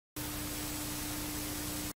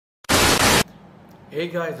Hey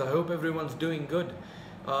guys, I hope everyone's doing good.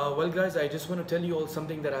 Well guys, I just want to tell you all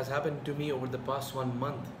something that has happened to me over the past 1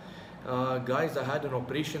 month. Guys, I had an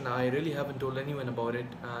operation. I really haven't told anyone about it,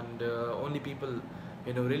 and only people,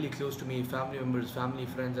 really close to me, family members, family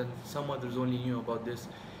friends, and some others only knew about this.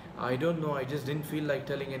 I don't know, I just didn't feel like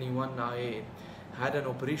telling anyone. I had an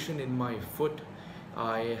operation in my foot.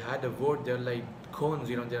 I had a wart. They're like cones,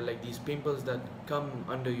 they're like these pimples that come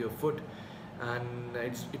under your foot, and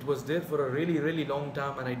it was there for a really long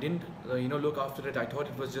time, and I didn't look after it. I thought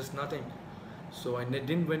it was just nothing, so I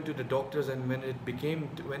didn't went to the doctors. And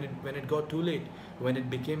when it got too late, when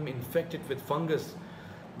it became infected with fungus,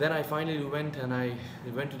 then I finally went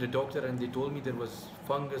to the doctor, and they told me there was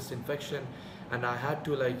fungus infection, and I had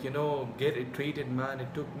to get it treated. Man,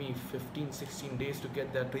 it took me 15-16 days to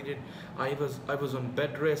get that treated. I was on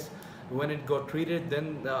bed rest when it got treated.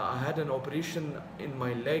 Then I had an operation in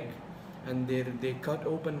my leg, and they cut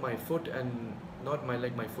open my foot, and not my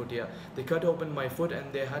leg, my foot, yeah. They cut open my foot,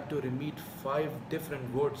 and they had to remove 5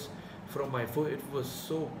 different warts from my foot. It was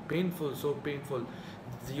so painful, so painful.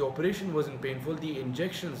 The operation wasn't painful. The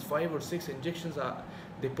injections, 5 or 6 injections,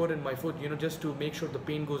 they put in my foot, just to make sure the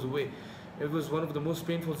pain goes away. It was one of the most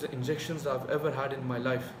painful injections I've ever had in my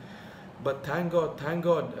life. But thank God,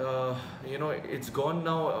 it's gone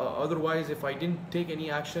now. Otherwise, if I didn't take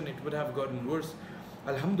any action, it would have gotten worse.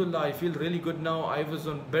 Alhamdulillah, I feel really good now. I was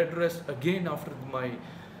on bed rest again after my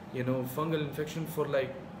fungal infection for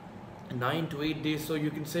like 9 to 8 days, so you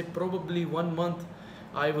can say probably 1 month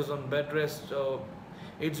I was on bed rest.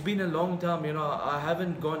 It's been a long time. I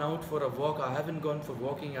haven't gone out for a walk. I haven't gone for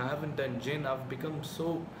walking. I haven't done gym. I've become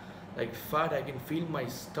so fat. I can feel my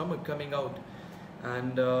stomach coming out.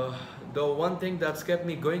 And the one thing that's kept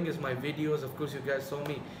me going is my videos. Of course, you guys saw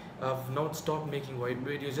me. I've not stopped making white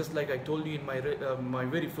videos, just like I told you in my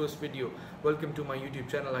very first video. Welcome to my YouTube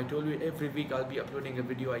channel. I told you every week I'll be uploading a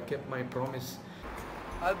video. I kept my promise.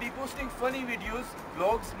 I'll be posting funny videos,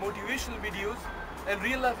 vlogs, motivational videos, and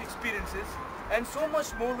real life experiences, and so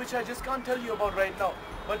much more which I just can't tell you about right now.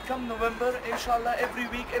 But come November, inshallah, every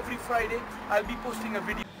week, every Friday, I'll be posting a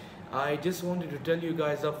video. I just wanted to tell you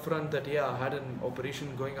guys up front that yeah, I had an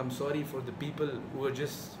operation going. I'm sorry for the people who are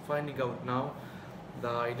just finding out now.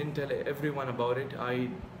 I didn't tell everyone about it. I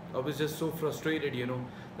was just so frustrated,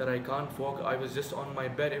 that I can't walk. I was just on my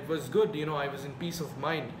bed. It was good, I was in peace of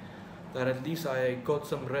mind that at least I got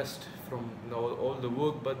some rest from all the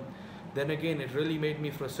work. But then again, it really made me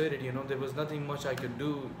frustrated. There was nothing much I could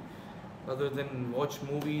do other than watch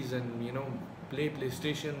movies and play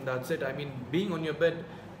PlayStation. That's it. I mean, being on your bed,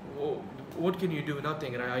 what can you do?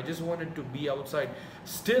 Nothing, right? I just wanted to be outside.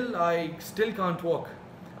 I still can't walk.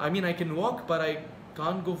 I mean, I can walk, but I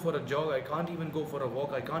can't go for a jog. I can't even go for a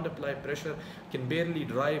walk. I can't apply pressure. Can barely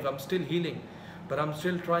drive. I'm still healing, but I'm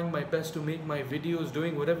still trying my best to make my videos,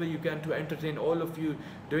 doing whatever you can to entertain all of you,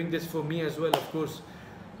 doing this for me as well, of course,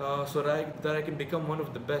 so that I can become one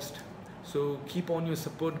of the best. So keep on your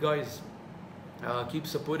support, guys. Keep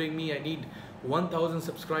supporting me. I need 1,000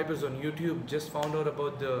 subscribers on YouTube. Just found out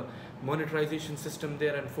about the monetization system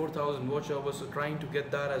there, and 4,000 watch hours, so trying to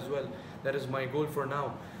get that as well. That is my goal for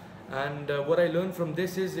now. And what I learned from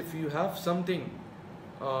this is, if you have something,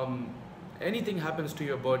 anything happens to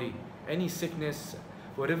your body, any sickness,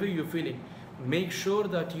 whatever you're feeling, make sure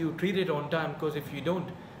that you treat it on time, because if you don't,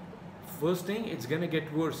 first thing, it's gonna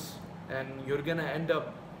get worse and you're gonna end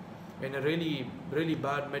up in a really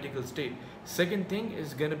bad medical state. Second thing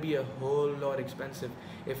is gonna be a whole lot expensive.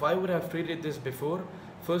 If I would have treated this before,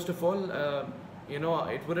 first of all,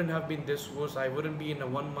 it wouldn't have been this worse. I wouldn't be in a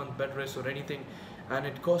 1 month bed rest or anything, and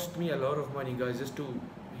it cost me a lot of money, guys, just to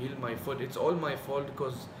heal my foot. It's all my fault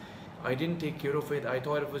because I didn't take care of it. I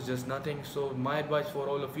thought it was just nothing. So my advice for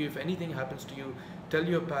all of you, if anything happens to you, tell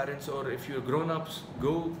your parents, or if you're grown-ups,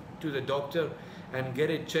 go to the doctor and get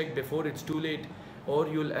it checked before it's too late, or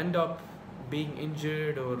you'll end up being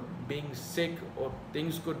injured or being sick, or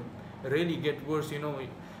things could really get worse.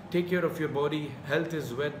 Take care of your body. Health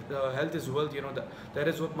is wealth. That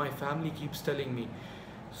is what my family keeps telling me.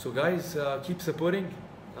 So guys, keep supporting.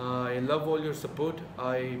 I love all your support.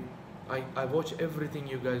 I watch everything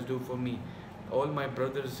you guys do for me. All my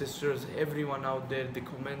brothers, sisters, everyone out there, the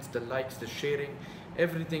comments, the likes, the sharing,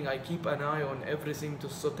 everything. I keep an eye on everything.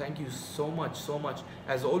 So thank you so much.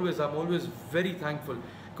 As always, I'm always very thankful,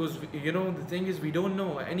 because the thing is, we don't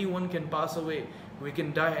know. Anyone can pass away. We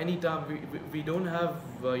can die anytime. We don't have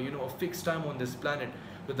a fixed time on this planet.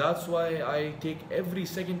 So that's why I take every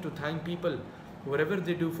second to thank people, whatever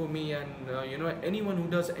they do for me. And anyone who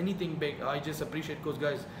does anything big, I just appreciate, because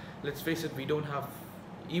guys, let's face it, we don't have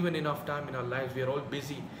even enough time in our lives. We are all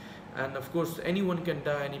busy, and of course anyone can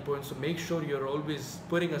die at any point, so make sure you're always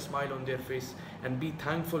putting a smile on their face and be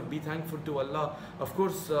thankful to Allah. Of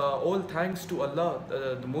course, all thanks to Allah.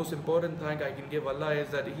 The most important thank I can give Allah is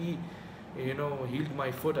that He, you know, healed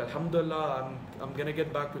my foot. Alhamdulillah, I'm gonna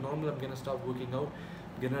get back to normal. I'm gonna start working out,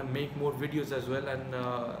 gonna make more videos as well, and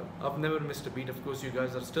I've never missed a beat. Of course, you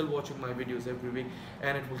guys are still watching my videos every week,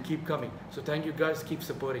 and it will keep coming. So thank you guys, keep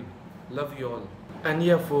supporting. Love you all. And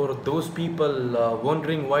yeah, for those people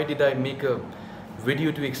wondering why did I make a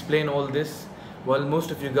video to explain all this, well,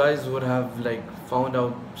 most of you guys would have like found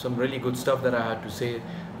out some really good stuff that I had to say.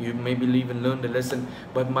 You maybe even learned a lesson,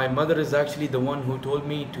 but my mother is actually the one who told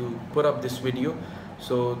me to put up this video.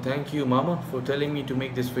 So thank you Mama for telling me to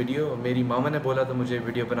make this video. मेरी मामा ने बोला था मुझे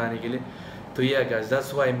video बनाने के लिए. So yeah guys,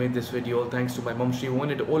 that's why I made this video, all thanks to my mom. She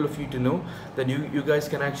wanted all of you to know that you guys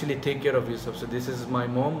can actually take care of yourself. So this is my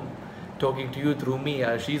mom talking to you through me.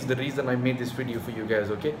 She's the reason I made this video for you guys.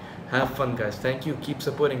 Okay, have fun guys. Thank you, keep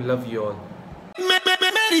supporting, love you all.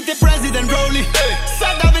 The president Rolly,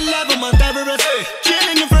 sat up 11 month Everest,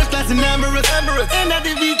 chilling in first class in Emirates, and at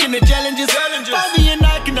the weekend the challenges, Bobby and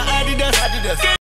Nike in the Adidas.